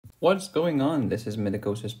What's going on? This is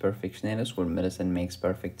Medicosis Perfectionalis, where medicine makes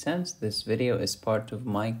perfect sense. This video is part of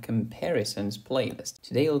my comparisons playlist.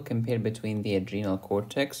 Today we'll compare between the adrenal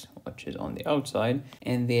cortex, which is on the outside,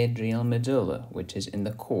 and the adrenal medulla, which is in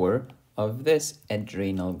the core of this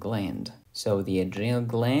adrenal gland. So the adrenal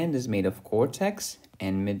gland is made of cortex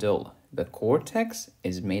and medulla. The cortex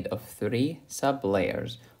is made of three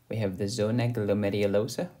sublayers. We have the zona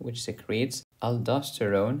glomerulosa, which secretes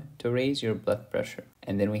aldosterone to raise your blood pressure.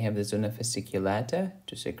 And then we have the zona fasciculata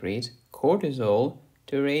to secrete cortisol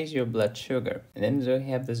to raise your blood sugar. And then we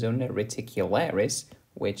have the zona reticularis,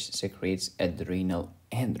 which secretes adrenal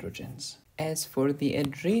androgens. As for the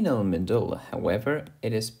adrenal medulla, however,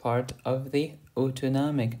 it is part of the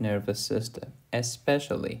autonomic nervous system,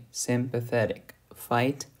 especially sympathetic,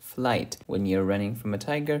 fight, flight. When you're running from a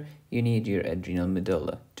tiger, you need your adrenal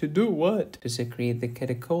medulla. To do what? To secrete the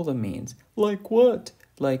catacholamines. Like what?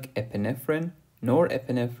 Like epinephrine,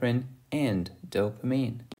 Nor-Epinephrine, and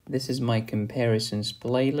dopamine. This is my comparisons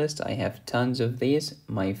playlist. I have tons of these.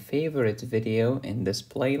 My favorite video in this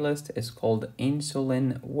playlist is called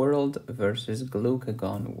Insulin World versus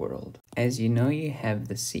Glucagon World. As you know, you have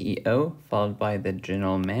the CEO, followed by the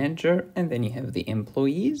general manager, and then you have the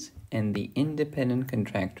employees and the independent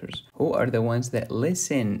contractors. Who are the ones that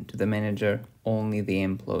listen to the manager? Only the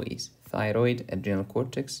employees. Thyroid, adrenal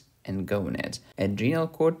cortex, and gonads. Adrenal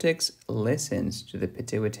cortex listens to the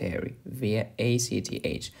pituitary via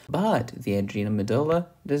ACTH, but the adrenal medulla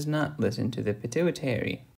does not listen to the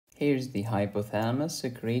pituitary. Here's the hypothalamus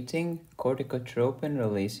secreting corticotropin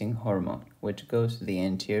releasing hormone, which goes to the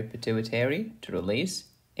anterior pituitary to release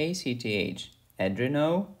ACTH.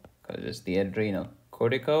 Adreno, because it's the adrenal.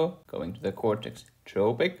 Cortico, going to the cortex.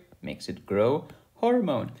 Tropic, makes it grow.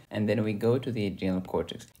 Hormone, and then we go to the adrenal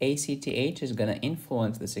cortex. ACTH is going to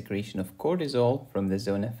influence the secretion of cortisol from the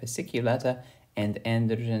zona fasciculata and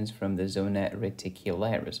androgens from the zona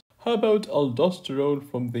reticularis. How about aldosterone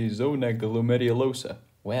from the zona glomerulosa?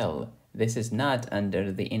 Well, this is not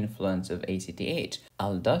under the influence of ACTH.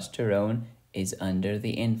 Aldosterone is under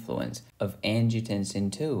the influence of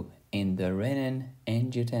angiotensin II in the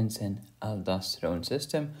renin-angiotensin-aldosterone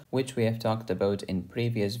system, which we have talked about in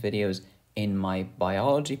previous videos in my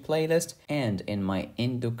biology playlist and in my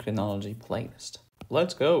endocrinology playlist.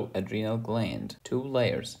 Let's go. Adrenal gland. Two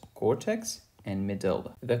layers, cortex and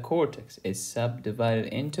medulla. The cortex is subdivided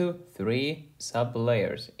into three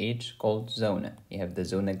sublayers, each called zona. You have the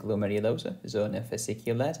zona glomerulosa, zona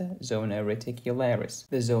fasciculata, zona reticularis.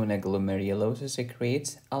 The zona glomerulosa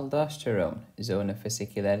secretes aldosterone. Zona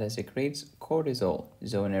fasciculata secretes cortisol.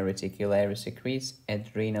 Zona reticularis secretes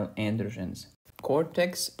adrenal androgens.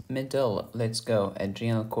 Cortex, medulla. Let's go.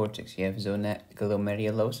 Adrenal cortex. You have zona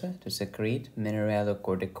glomerulosa to secrete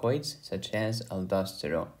mineralocorticoids such as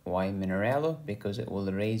aldosterone. Why mineralo? Because it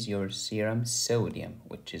will raise your serum sodium,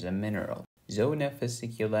 which is a mineral. Zona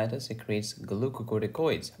fasciculata secretes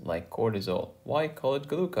glucocorticoids like cortisol. Why call it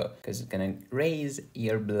gluco? Because it's going to raise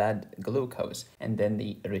your blood glucose. And then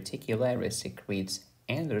the reticularis secretes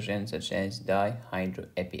androgens such as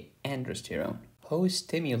dihydroepiandrosterone. Who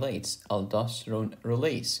stimulates aldosterone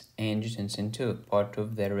release? Angiotensin II, part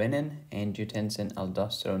of the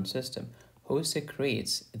renin-angiotensin-aldosterone system. Who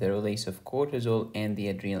secretes the release of cortisol and the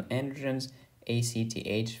adrenal androgens?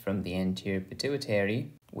 ACTH from the anterior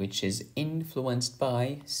pituitary, which is influenced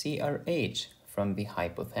by CRH from the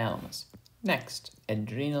hypothalamus. Next,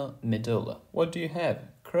 adrenal medulla. What do you have?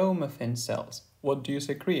 Chromaffin cells. What do you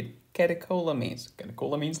secrete? Catacholamines.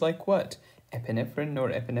 Catacholamines like what? Epinephrine,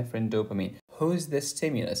 Nor-Epinephrine, dopamine. Who's the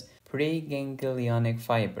stimulus? Preganglionic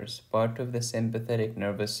fibers, part of the sympathetic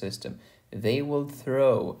nervous system. They will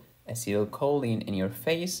throw acetylcholine in your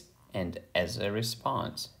face, and as a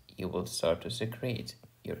response, you will start to secrete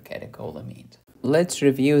your catecholamines. Let's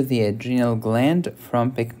review the adrenal gland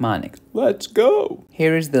from Picmonics. Let's go!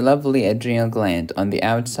 Here is the lovely adrenal gland. On the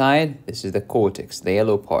outside, this is the cortex, the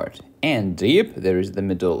yellow part. And deep, there is the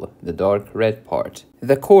medulla, the dark red part.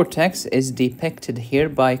 The cortex is depicted here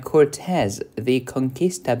by Cortez, the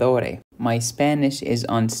conquistador. My Spanish is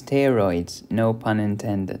on steroids, no pun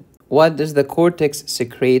intended. What does the cortex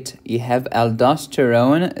secrete? You have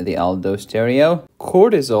aldosterone, the aldosterone,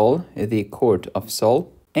 cortisol, the cortisol,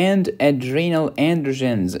 and adrenal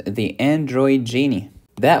androgens, the androgeni.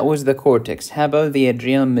 That was the cortex. How about the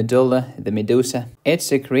adrenal medulla, the medusa? It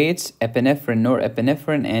secretes epinephrine,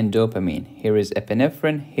 Nor-Epinephrine, and dopamine. Here is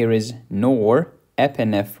epinephrine, here is Nor-Epinephrine.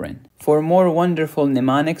 Nor-Epinephrine. For more wonderful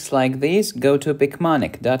mnemonics like these, go to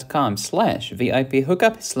picmonic.com/VIP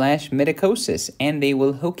hookup/medicosis and they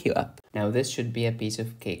will hook you up. Now this should be a piece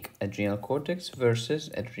of cake. Adrenal cortex versus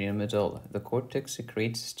adrenal medulla. The cortex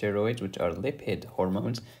secretes steroids, which are lipid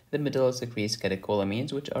hormones. The medulla secretes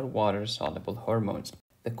catacholamines, which are water-soluble hormones.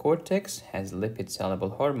 The cortex has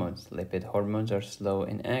lipid-soluble hormones. Lipid hormones are slow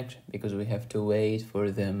in action because we have to wait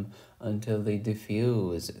for them until they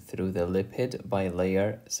diffuse through the lipid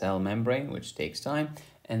bilayer cell membrane, which takes time,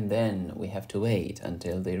 and then we have to wait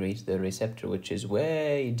until they reach the receptor, which is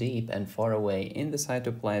way deep and far away in the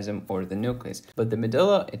cytoplasm or the nucleus. But the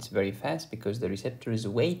medulla, it's very fast because the receptor is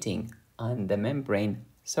waiting on the membrane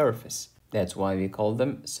surface. That's why we call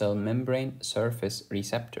them cell membrane surface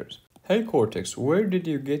receptors. Hey Cortex, where did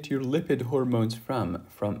you get your lipid hormones from?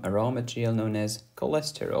 From a raw material known as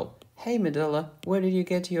cholesterol. Hey Medulla, where did you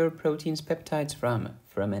get your proteins peptides from?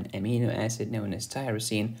 From an amino acid known as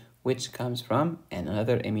tyrosine, which comes from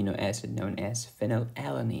another amino acid known as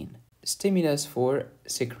phenylalanine. Stimulus for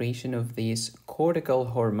secretion of these cortical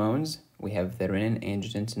hormones, we have the renin,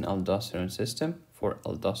 angiotensin, aldosterone system. For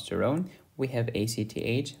aldosterone, we have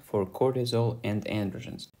ACTH for cortisol and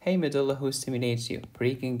androgens. Hey medulla, who stimulates you?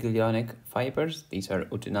 Preganglionic fibers, these are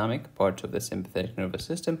autonomic, part of the sympathetic nervous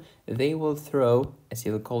system. They will throw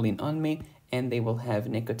acetylcholine on me and they will have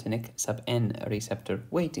nicotinic sub-N receptor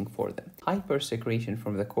waiting for them. Hypersecretion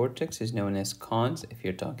from the cortex is known as cons if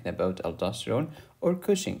you're talking about aldosterone, or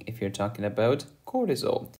Cushing if you're talking about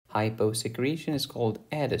cortisol. Hyposecretion is called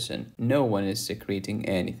Addison. No one is secreting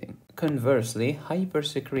anything. Conversely,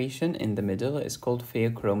 hypersecretion in the medulla is called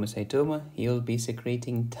pheochromocytoma. You'll be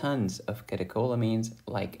secreting tons of catecholamines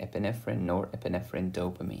like epinephrine, Nor-Epinephrine,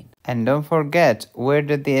 dopamine. And don't forget, where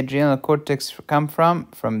did the adrenal cortex come from?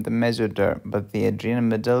 From the mesoderm. But the adrenal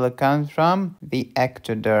medulla comes from the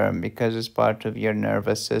ectoderm because it's part of your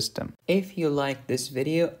nervous system. If you like this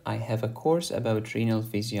video, I have a course about renal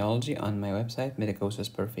physiology on my website,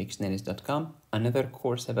 medicosisperfectionalis.com. Another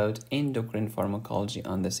course about endocrine pharmacology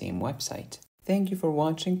on the same website. Thank you for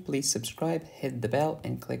watching. Please subscribe, hit the bell,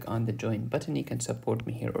 and click on the join button. You can support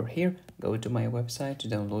me here or here. Go to my website to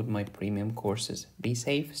download my premium courses. Be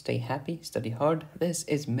safe, stay happy, study hard. This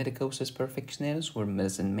is Medicosis Perfectionalis, where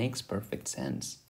medicine makes perfect sense.